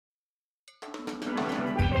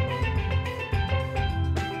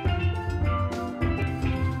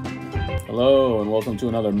Hello and welcome to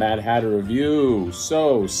another Mad Hatter review.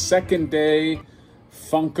 So, second day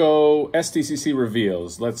Funko SDCC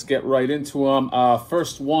reveals. Let's get right into them.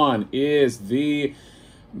 First one is the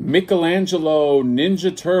Michelangelo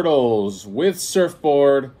Ninja Turtles with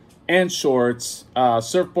surfboard and shorts.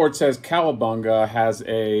 Surfboard says Cowabunga, has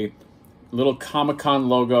a little Comic-Con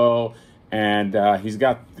logo, and he's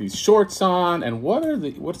got these shorts on. And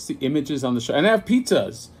what's the images on the shorts? And they have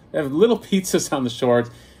pizzas. They have little pizzas on the shorts.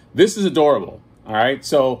 This is adorable. All right,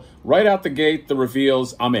 so right out the gate, the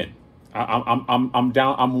reveals, I'm in. I'm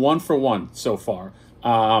down. I'm 1 for 1 so far.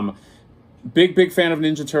 Big fan of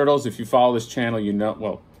Ninja Turtles. If you follow this channel, you know.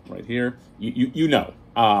 Well, right here, you know.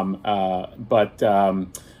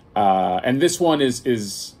 And this one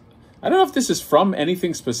is I don't know if this is from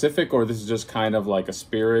anything specific or this is just kind of like a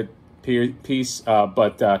spirit piece.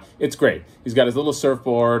 But it's great. He's got his little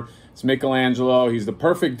surfboard. It's Michelangelo. He's the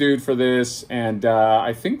perfect dude for this, and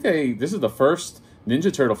I think this is the first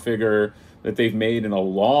Ninja Turtle figure that they've made in a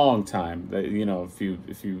long time. You know, if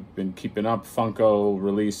you've been keeping up, Funko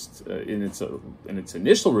released in its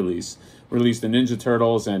initial released the Ninja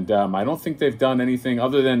Turtles, and I don't think they've done anything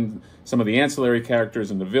other than some of the ancillary characters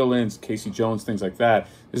and the villains, Casey Jones, things like that.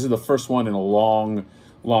 This is the first one in a long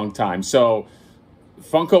time. So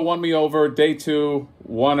Funko won me over. Day 2,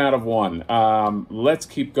 1 out of 1. Let's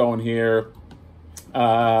keep going here.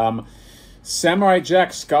 Samurai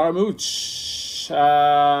Jack Scaramouche.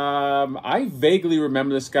 I vaguely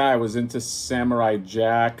remember this guy. I was into Samurai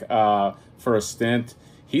Jack for a stint.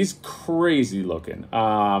 He's crazy looking.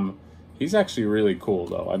 He's actually really cool,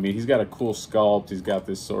 though. I mean, he's got a cool sculpt. He's got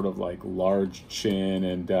this sort of like large chin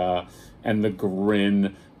and the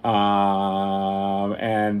grin.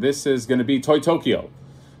 And this is going to be Toy Tokyo.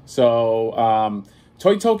 So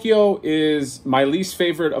Toy Tokyo is my least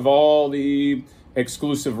favorite of all the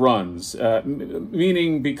exclusive runs,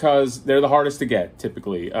 meaning because they're the hardest to get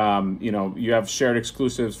typically. You know, you have shared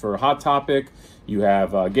exclusives for Hot Topic, you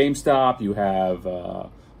have GameStop, you have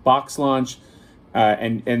Box Lunch,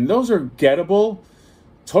 and those are gettable.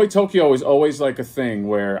 Toy Tokyo is always like a thing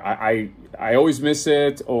where I always miss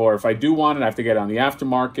it, or if I do want it, I have to get it on the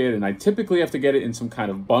aftermarket, and I typically have to get it in some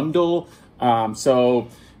kind of bundle.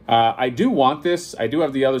 I do want this. I do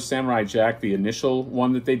have the other Samurai Jack, the initial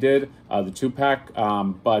one that they did, the 2-pack,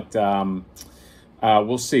 but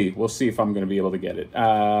we'll see. We'll see if I'm going to be able to get it.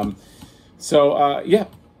 Yeah,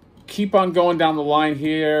 keep on going down the line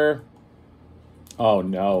here. Oh,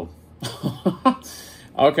 no.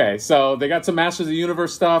 Okay, so they got some Masters of the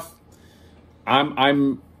Universe stuff.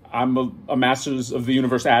 I'm a Masters of the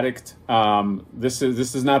Universe addict. This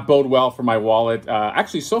does not bode well for my wallet.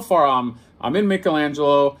 Actually, so far I'm in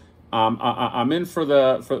Michelangelo. I'm in for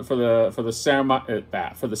the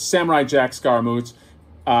Samurai Jack Scaramouche.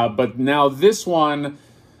 But now this one,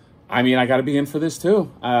 I mean, I got to be in for this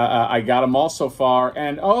too. I got them all so far,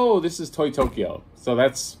 and oh, this is Toy Tokyo. So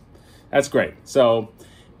that's great. So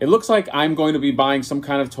it looks like I'm going to be buying some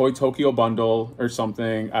kind of Toy Tokyo bundle or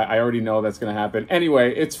something. I already know that's going to happen.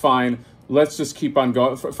 Anyway, it's fine. Let's just keep on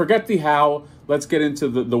going. Forget the how. Let's get into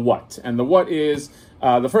the what. And the what is,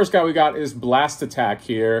 the first guy we got is Blast Attack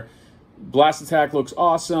here. Blast Attack looks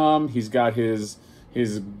awesome. He's got his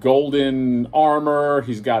golden armor.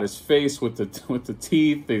 He's got his face with the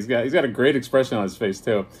teeth. He's got a great expression on his face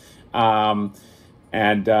too.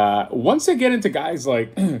 And once they get into guys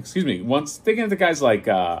like, once they get into guys like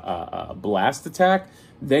Blast Attack,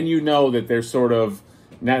 then you know that they're sort of,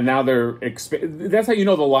 now they're, that's how you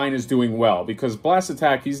know the line is doing well, because Blast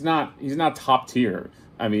Attack, he's not top tier.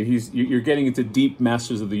 I mean, you're getting into deep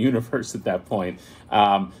Masters of the Universe at that point.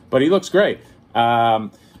 But he looks great.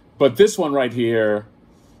 But this one right here,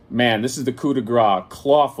 man, this is the coup de grace.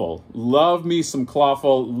 Clawful. Love me some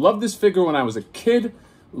Clawful. Loved this figure when I was a kid.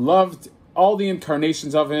 Loved all the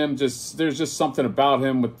incarnations of him. There's just something about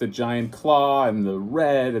him with the giant claw and the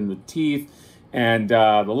red and the teeth and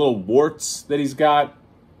the little warts that he's got.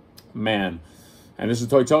 Man, and this is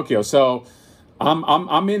Toy Tokyo. So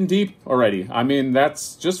I'm in deep already. I mean,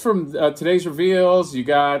 that's just from today's reveals. You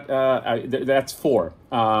got that's 4.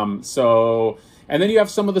 So, and then you have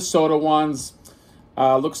some of the soda ones.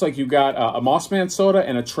 Looks like you got a Mossman soda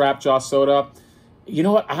and a Trapjaw soda. You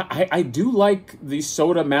know what? I do like the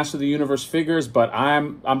soda Master of the Universe figures, but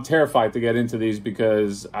I'm terrified to get into these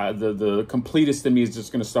because the completist in me is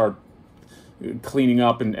just going to start cleaning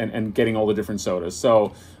up and getting all the different sodas.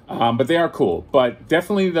 So, but they are cool. But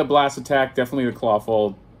definitely the Blast Attack, definitely the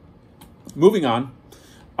Clawful. Moving on.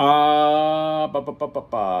 All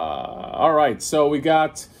right, so we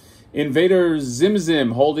got Invader Zim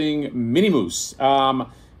Zim holding Mini Moose.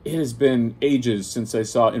 It has been ages since I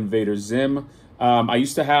saw Invader Zim. I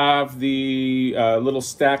used to have the little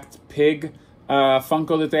stacked pig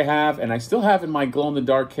Funko that they have, and I still have in my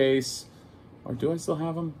glow-in-the-dark case. Or do I still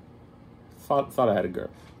have them? Thought I had a girl.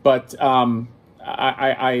 But I'm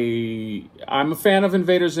a fan of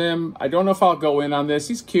Invader Zim. I don't know if I'll go in on this.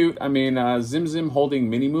 He's cute. I mean, Zim Zim holding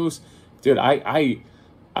Mini Moose. Dude,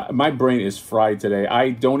 my brain is fried today. I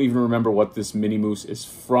don't even remember what this Mini Moose is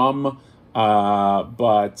from.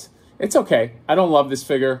 But it's okay. I don't love this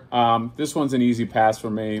figure. This one's an easy pass for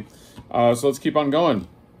me. So let's keep on going.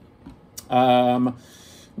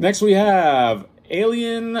 Next we have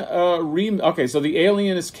Alien. Okay, so the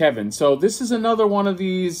Alien is Kevin. So this is another one of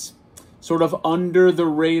these sort of under the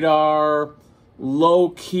radar, low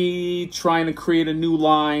key, trying to create a new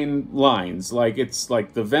lines. Like it's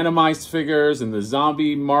like the Venomized figures and the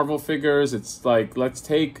zombie Marvel figures. It's like, let's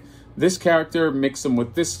take this character, mix them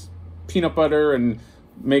with this peanut butter, and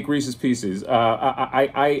make Reese's Pieces.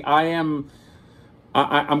 I'm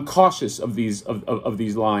cautious of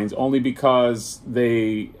these lines only because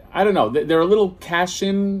I don't know, they're a little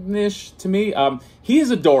cash-in-ish to me. He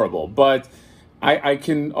is adorable, but I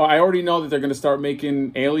already know that they're going to start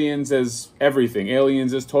making Aliens as everything.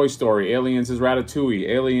 Aliens as Toy Story, Aliens as Ratatouille,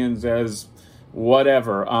 Aliens as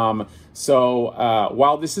whatever. So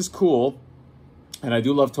while this is cool, and I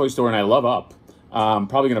do love Toy Story and I love Up, I'm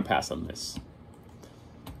probably going to pass on this.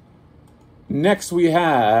 Next we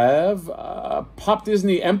have Pop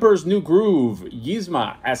Disney Emperor's New Groove,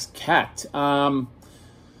 Yzma as Cat.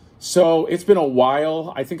 So it's been a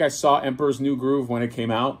while. I think I saw Emperor's New Groove when it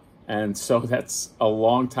came out. And so that's a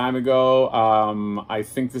long time ago. I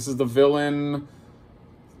think this is the villain.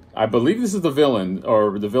 I believe this is the villain,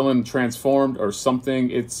 or the villain transformed or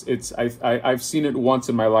something. I've seen it once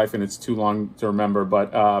in my life and it's too long to remember.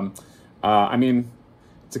 But I mean,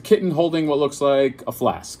 it's a kitten holding what looks like a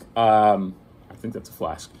flask. I think that's a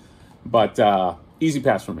flask. But easy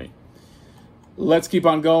pass for me. Let's keep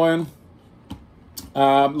on going.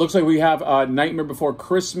 Looks like we have Nightmare Before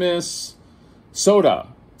Christmas. Soda.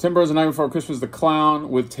 Tim Burton's Nightmare Before Christmas, the clown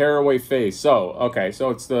with tearaway face. So, okay, so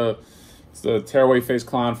it's the tearaway face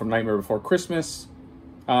clown from Nightmare Before Christmas.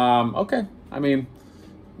 Okay, I mean,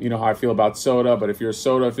 you know how I feel about Soda, but if you're a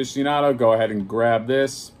Soda aficionado, go ahead and grab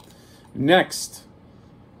this. Next,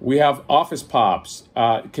 we have Office Pops.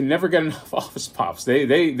 Can never get enough Office Pops.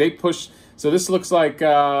 They push. So this looks like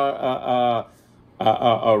a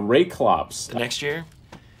Ray Clops. The next year,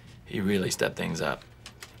 he really stepped things up.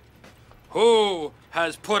 Who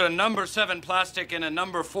has put a number 7 plastic in a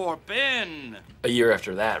number 4 bin? A year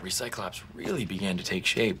after that, Recyclops really began to take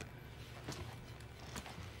shape.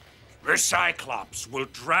 Recyclops will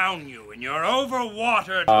drown you in your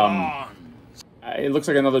overwatered lawns. It looks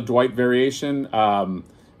like another Dwight variation.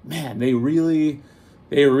 Man, they really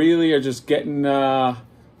are just getting,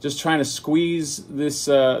 just trying to squeeze this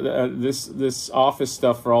this Office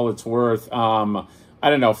stuff for all it's worth. I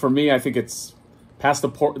don't know. For me, I think it's past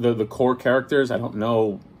the core characters. I don't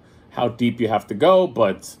know how deep you have to go,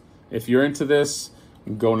 but if you're into this,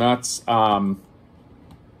 go nuts.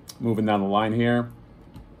 Moving down the line here.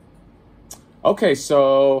 Okay,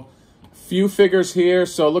 so few figures here.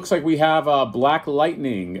 So it looks like we have Black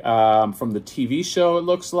Lightning from the TV show, it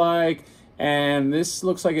looks like. And this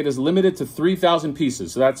looks like it is limited to 3,000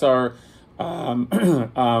 pieces. So that's our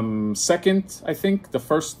second, I think. The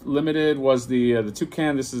first limited was the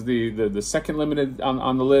Toucan. This is the second limited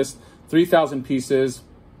on the list. 3,000 pieces,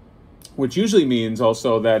 which usually means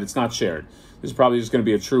also that it's not shared. This is probably just going to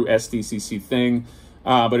be a true SDCC thing.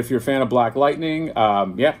 But if you're a fan of Black Lightning,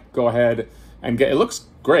 yeah, go ahead and get. It looks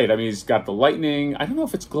great. I mean, he's got the lightning. I don't know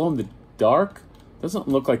if it's glow in the dark. Doesn't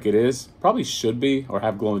look like it is. Probably should be, or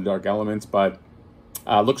have glow in the dark elements, but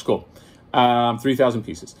looks cool. 3,000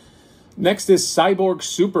 pieces. Next is Cyborg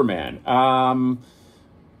Superman. Wow,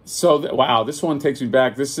 this one takes me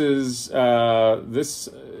back. This is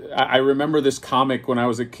I remember this comic when I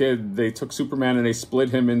was a kid. They took Superman and they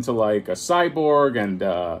split him into like a cyborg and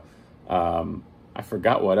I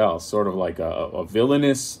forgot what else. Sort of like a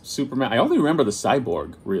villainous Superman. I only remember the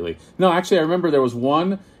cyborg, really. No, actually, I remember there was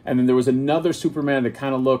one, and then there was another Superman that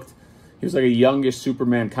kind of looked. He was like a youngish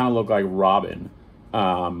Superman, kind of looked like Robin.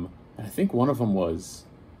 And I think one of them was.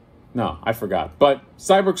 No, I forgot. But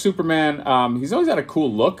Cyborg Superman, he's always had a cool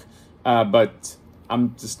look, but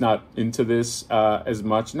I'm just not into this as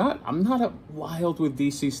much. I'm not wild with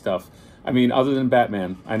DC stuff. I mean, other than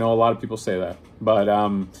Batman. I know a lot of people say that. But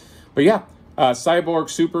yeah, Cyborg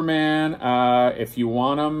Superman, if you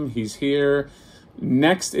want him, he's here.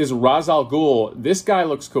 Next is Ra's al Ghul. This guy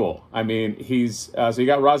looks cool. I mean, he's so you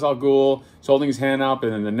got Ra's al Ghul. He's holding his hand up,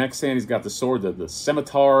 and then the next hand he's got the sword, the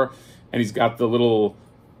scimitar, and he's got the little,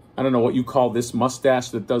 I don't know what you call this mustache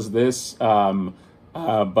that does this, but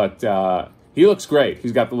he looks great.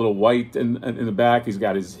 He's got the little white in the back. He's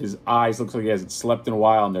got his eyes. Looks like he hasn't slept in a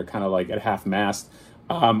while, and they're kind of like at half mast.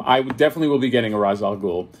 I definitely will be getting a Ra's al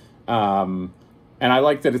Ghul, and I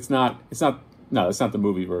like that it's not the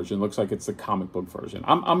movie version. It looks like it's the comic book version.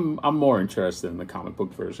 I'm more interested in the comic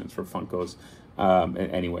book versions for Funkos,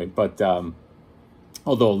 anyway. But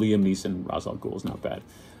although Liam Neeson Ra's al Ghul is not bad.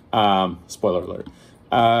 Spoiler alert.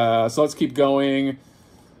 So let's keep going.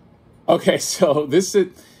 Okay, so this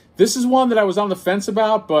is one that I was on the fence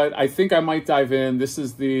about, but I think I might dive in. This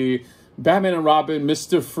is the Batman and Robin,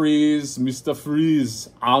 Mr. Freeze,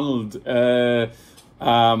 Arnold.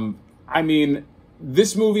 I mean,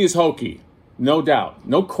 this movie is hokey, no doubt,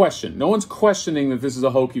 no question. No one's questioning that this is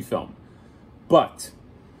a hokey film. But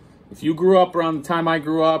if you grew up around the time I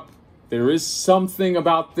grew up, there is something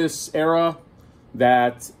about this era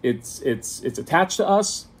that it's attached to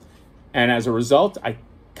us, and as a result, I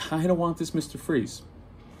kind of want this Mr. Freeze.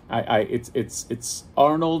 It's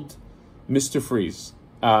Arnold Mr. Freeze.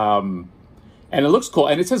 And it looks cool,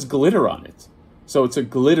 and it says glitter on it. So it's a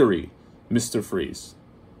glittery Mr. Freeze.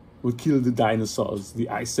 We killed the dinosaurs, the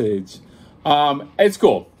Ice Age. It's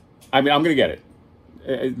cool. I mean, I'm going to get it.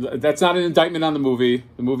 That's not an indictment on the movie.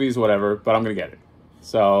 The movie is whatever, but I'm going to get it.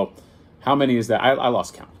 So how many is that? I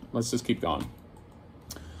lost count. Let's just keep going.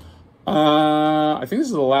 I think this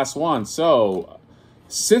is the last one. So,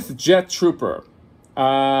 Sith Jet Trooper.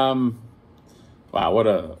 Wow,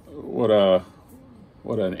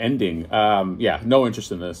 what an ending. Yeah, no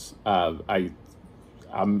interest in this.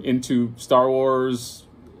 I'm into Star Wars.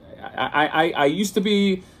 I used to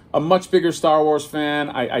be a much bigger Star Wars fan.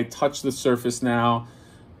 I touch the surface now.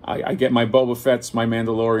 I get my Boba Fett's, my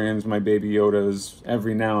Mandalorians, my Baby Yodas.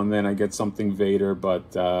 Every now and then I get something Vader,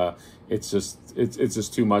 but it's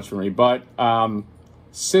just too much for me. But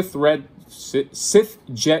Sith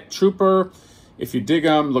Jet Trooper, if you dig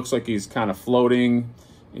him, looks like he's kind of floating.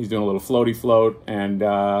 He's doing a little floaty float, and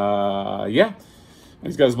yeah,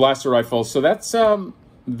 he's got his blaster rifle. So that's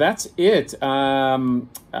it.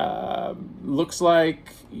 Looks like,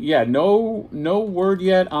 yeah, no word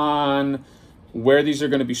yet on where these are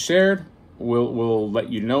going to be shared. We'll let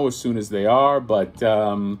you know as soon as they are, but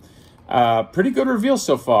pretty good reveal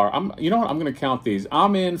so far. You know what? I'm going to count these.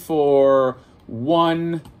 I'm in for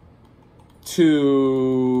 1,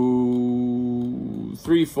 2,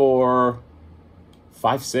 3, 4,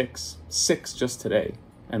 5, 6 just today,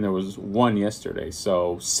 and there was 1 yesterday,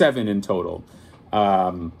 so 7 in total.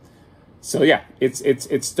 So yeah,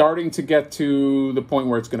 it's starting to get to the point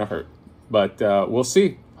where it's going to hurt, but we'll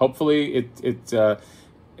see. Hopefully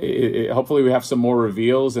hopefully we have some more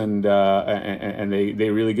reveals, and they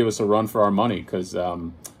really give us a run for our money, because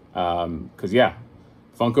yeah,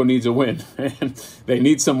 Funko needs a win. They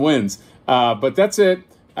need some wins. But that's it.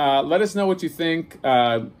 Let us know what you think.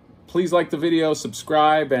 Please like the video,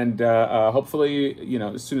 subscribe, and hopefully, you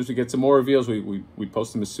know, as soon as we get some more reveals, we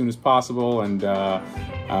post them as soon as possible. And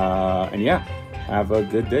yeah, have a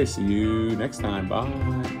good day. See you next time.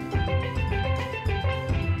 Bye.